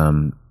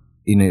 when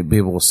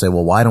people will say,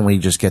 well, why don't we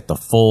just get the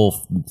full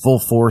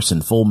force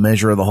and full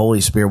measure of the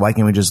Holy Spirit? Why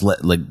can't we just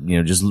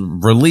just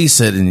release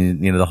it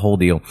and, the whole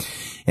deal?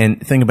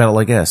 And think about it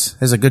like this.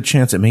 There's a good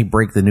chance it may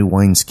break the new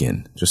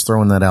wineskin. Just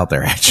throwing that out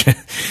there at you.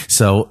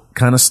 So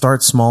kind of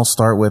start small,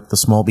 start with the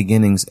small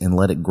beginnings and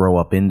let it grow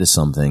up into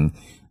something.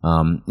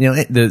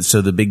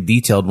 So the big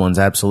detailed ones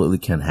absolutely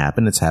can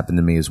happen. It's happened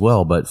to me as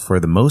well. But for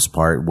the most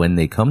part, when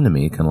they come to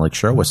me, kind of like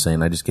Cheryl was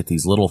saying, I just get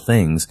these little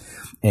things,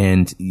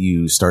 and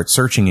you start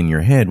searching in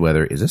your head,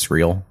 whether, is this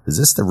real? Is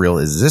this the real?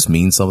 Does this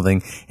mean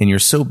something? And you're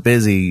so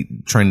busy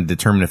trying to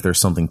determine if there's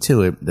something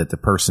to it that the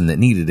person that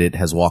needed it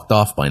has walked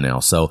off by now.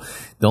 So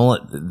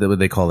don't let,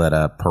 they call that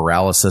a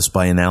paralysis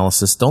by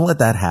analysis. Don't let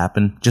that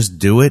happen. Just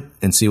do it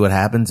and see what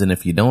happens. And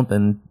if you don't,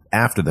 then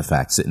after the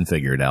fact, sit and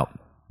figure it out.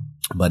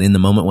 But in the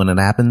moment when it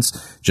happens,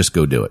 just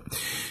go do it.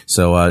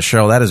 So,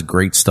 Cheryl, that is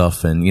great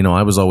stuff. And,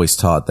 I was always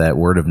taught that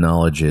word of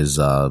knowledge is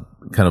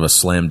kind of a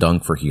slam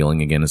dunk for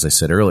healing, again, as I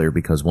said earlier,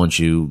 because once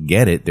you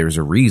get it, there's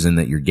a reason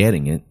that you're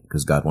getting it,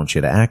 because God wants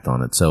you to act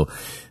on it. So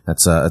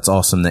that's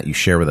awesome that you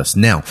share with us.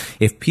 Now,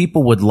 if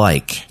people would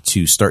like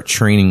to start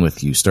training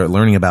with you, start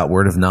learning about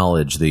word of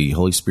knowledge, the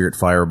Holy Spirit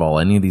Fireball,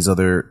 any of these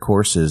other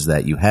courses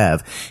that you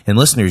have, and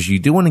listeners, you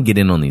do want to get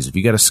in on these. If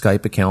you got a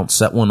Skype account,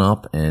 set one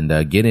up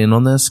and get in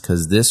on this,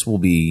 because this will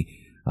be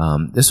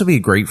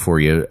great for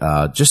you,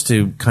 just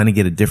to kind of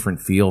get a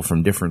different feel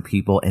from different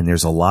people. And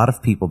there's a lot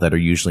of people that are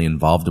usually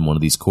involved in one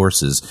of these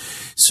courses.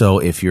 So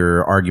if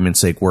you're, argument's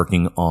sake,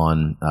 working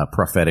on a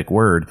prophetic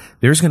word,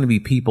 there's going to be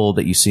people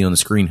that you see on the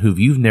screen who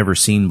you've never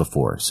seen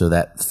before. So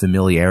that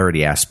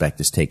familiarity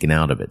aspect is taken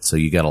out of it. So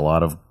you got a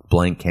lot of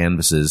blank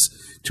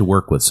canvases to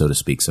work with, so to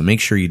speak. So make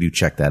sure you do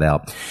check that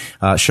out.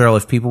 Cheryl,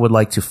 if people would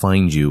like to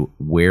find you,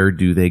 where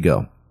do they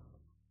go?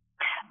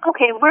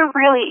 Okay, we're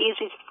really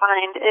easy to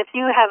find. If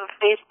you have a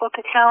Facebook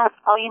account,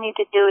 all you need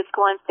to do is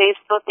go on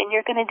Facebook, and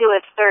you're going to do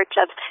a search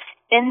of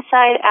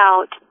Inside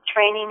Out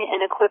Training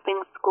and Equipping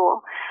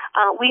School.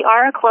 We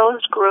are a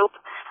closed group.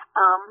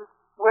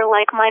 We're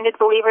like-minded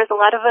believers. A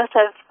lot of us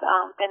have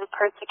been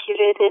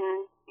persecuted in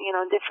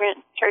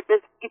different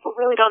churches. People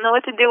really don't know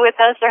what to do with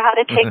us or how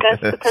to take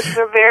us because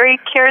we're very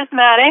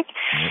charismatic.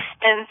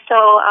 And so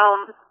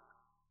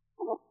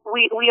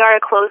we are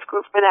a closed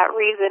group for that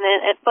reason.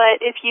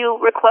 But if you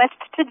request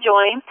to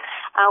join,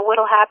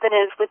 what'll happen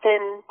is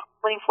within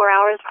 24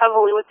 hours,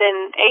 probably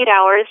within 8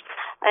 hours,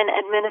 an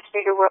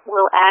administrator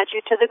will add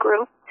you to the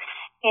group,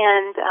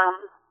 and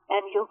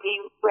you'll be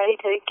ready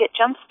to get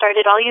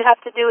jump-started. All you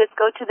have to do is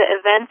go to the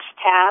Events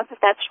tab.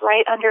 That's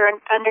right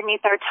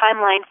underneath our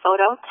timeline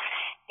photo.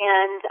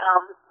 And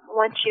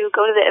once you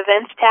go to the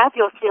Events tab,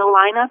 you'll see a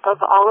lineup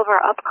of all of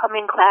our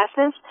upcoming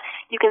classes.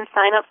 You can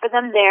sign up for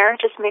them there.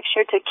 Just make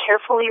sure to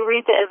carefully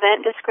read the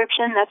event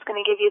description. That's going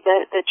to give you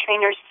the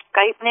trainer's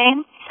Skype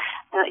name.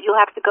 You'll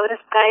have to go to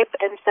Skype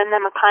and send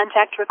them a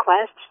contact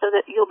request so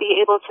that you'll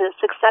be able to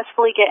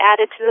successfully get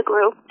added to the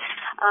group.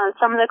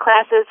 Some of the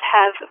classes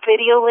have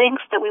video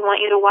links that we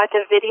want you to watch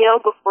a video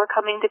before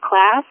coming to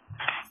class,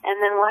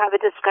 and then we'll have a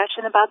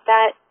discussion about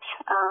that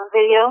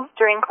video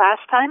during class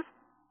time.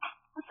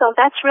 So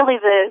that's really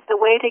the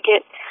way to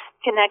get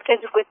connected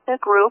with the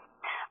group.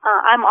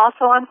 I'm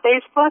also on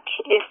Facebook.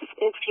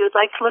 If you would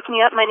like to look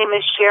me up, my name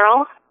is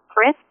Cheryl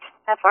Fritz,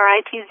 Fritz,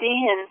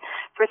 and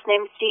first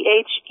name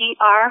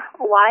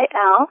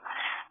Cheryl.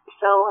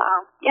 So,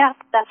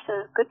 that's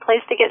a good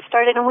place to get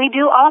started. And we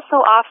do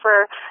also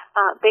offer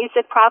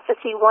Basic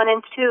Prophecy 1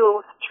 and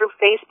 2 through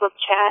Facebook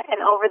chat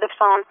and over the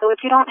phone. So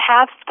if you don't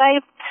have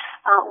Skype,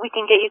 we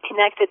can get you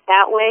connected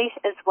that way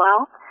as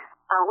well.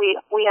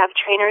 We have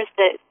trainers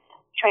that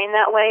train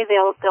that way.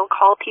 They'll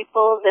call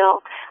people.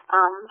 They'll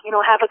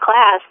have a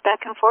class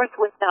back and forth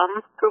with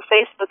them through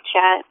Facebook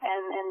chat,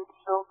 and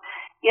so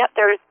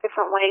there are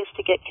different ways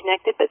to get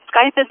connected. But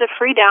Skype is a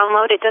free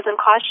download. It doesn't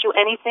cost you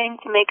anything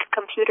to make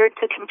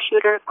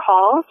computer-to-computer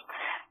calls,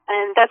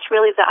 and that's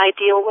really the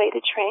ideal way to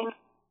train.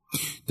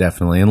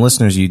 Definitely. And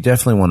listeners, you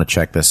definitely want to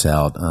check this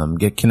out.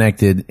 Get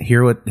connected,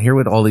 hear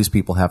what all these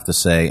people have to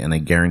say, and I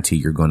guarantee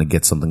you're going to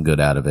get something good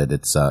out of it.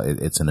 It's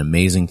an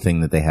amazing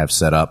thing that they have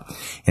set up,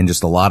 and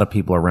just a lot of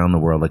people around the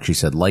world, like she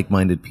said,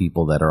 like-minded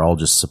people that are all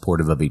just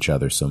supportive of each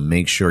other. So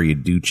make sure you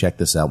do check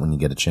this out when you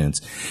get a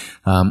chance.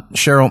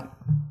 Cheryl,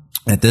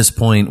 at this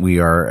point, we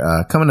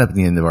are coming up at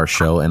the end of our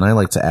show, and I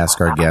like to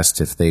ask our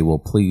guests if they will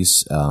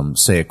please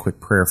say a quick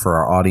prayer for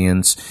our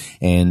audience.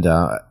 And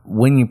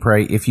when you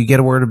pray, if you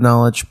get a word of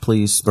knowledge,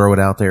 please throw it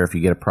out there. If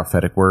you get a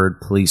prophetic word,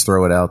 please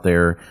throw it out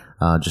there.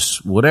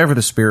 Just whatever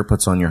the Spirit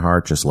puts on your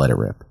heart, just let it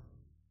rip.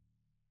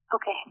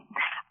 Okay.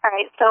 All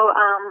right. So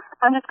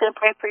I'm just going to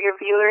pray for your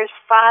viewers.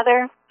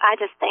 Father, I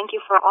just thank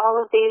you for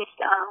all of these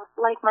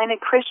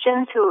like-minded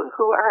Christians who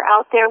are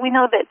out there. We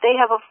know that they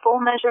have a full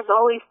measure of the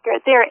Holy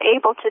Spirit. They are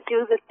able to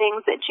do the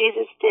things that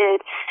Jesus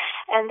did,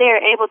 and they are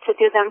able to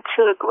do them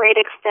to a great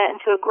extent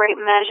and to a great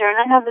measure.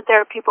 And I know that there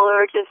are people who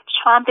are just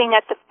chomping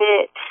at the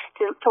bit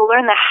to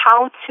learn the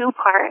how-to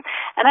part.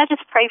 And I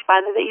just pray,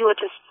 Father, that you would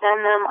just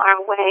send them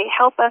our way.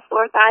 Help us,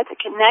 Lord God, to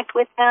connect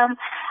with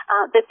them,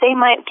 that they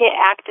might get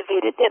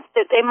activated,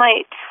 that they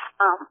might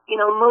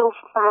move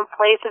from a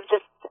place of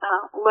just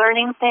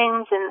learning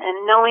things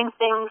and knowing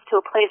things to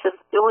a place of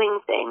doing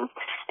things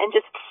and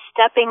just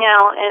stepping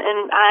out.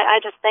 And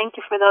I just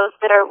thank you for those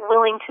that are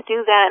willing to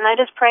do that. And I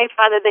just pray,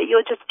 Father, that you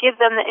would just give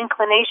them the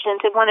inclination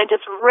to want to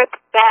just rip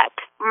back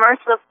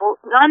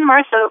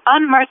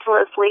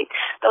unmercilessly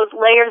those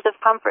layers of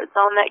comfort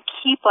zone that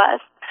keep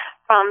us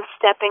from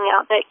stepping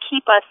out, that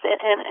keep us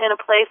in a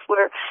place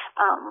where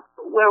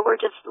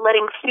we're just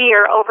letting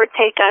fear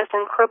overtake us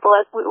and cripple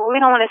us. We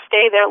don't want to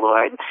stay there,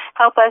 Lord.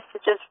 Help us to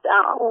just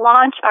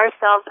launch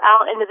ourselves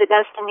out into the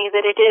destiny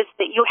that it is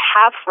that you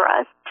have for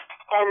us.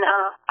 And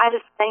I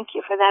just thank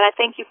you for that. I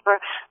thank you for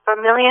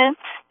Million,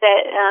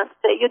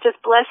 that you just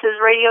bless his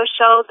radio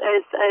show,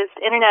 his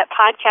internet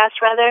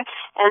podcast, rather,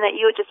 and that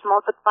you would just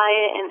multiply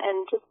it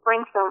and just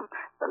bring some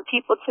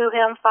people to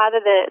him, Father,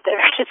 that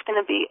are just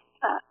going to be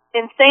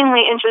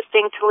insanely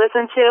interesting to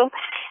listen to.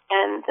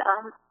 And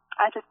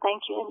I just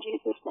thank you in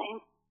Jesus'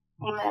 name.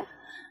 Amen.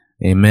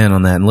 Amen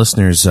on that. And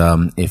listeners,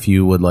 if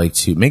you would like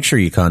to, make sure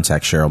you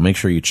contact Cheryl. Make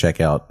sure you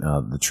check out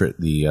the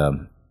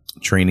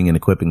training and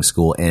equipping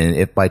school. And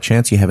if by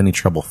chance you have any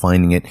trouble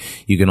finding it,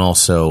 you can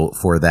also,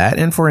 for that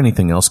and for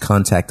anything else,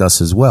 contact us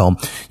as well.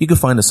 You can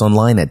find us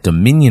online at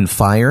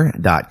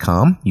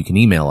dominionfire.com. You can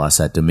email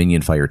us at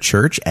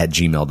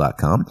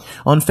dominionfirechurch@gmail.com.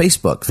 On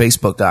Facebook,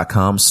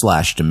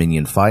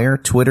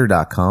 facebook.com/dominionfire,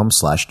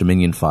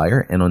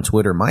 twitter.com/dominionfire. And on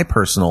Twitter, my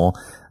personal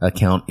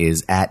account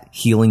is at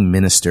Healing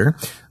Minister.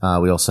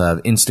 We also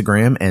have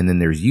Instagram, and then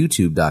there's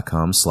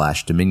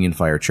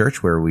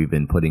youtube.com/dominionfirechurch, where we've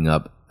been putting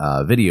up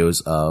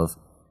videos of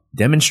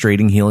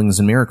demonstrating healings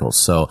and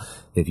miracles. So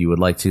if you would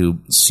like to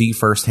see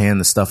firsthand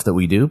the stuff that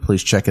we do,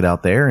 please check it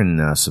out there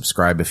and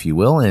subscribe if you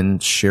will,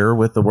 and share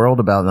with the world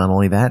about not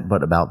only that,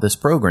 but about this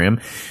program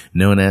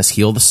known as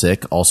Heal the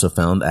Sick, also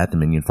found at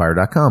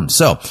dominionfire.com.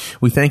 So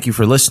we thank you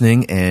for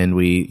listening, and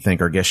we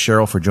thank our guest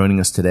Cheryl for joining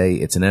us today.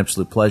 It's an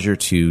absolute pleasure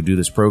to do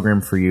this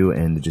program for you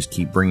and to just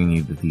keep bringing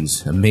you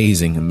these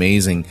amazing,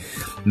 amazing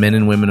men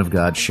and women of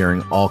God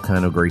sharing all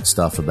kind of great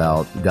stuff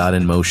about God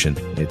in motion.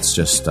 It's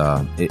just,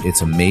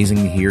 it's amazing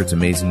to hear. It's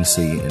amazing to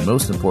see. And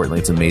most importantly,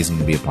 it's amazing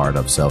to be a part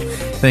of. So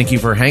thank you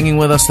for hanging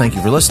with us. Thank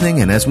you for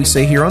listening. And as we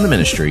say here on the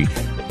ministry,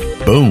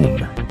 Boom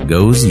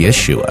goes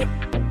Yeshua.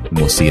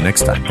 We'll see you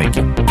next time. Thank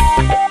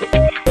you.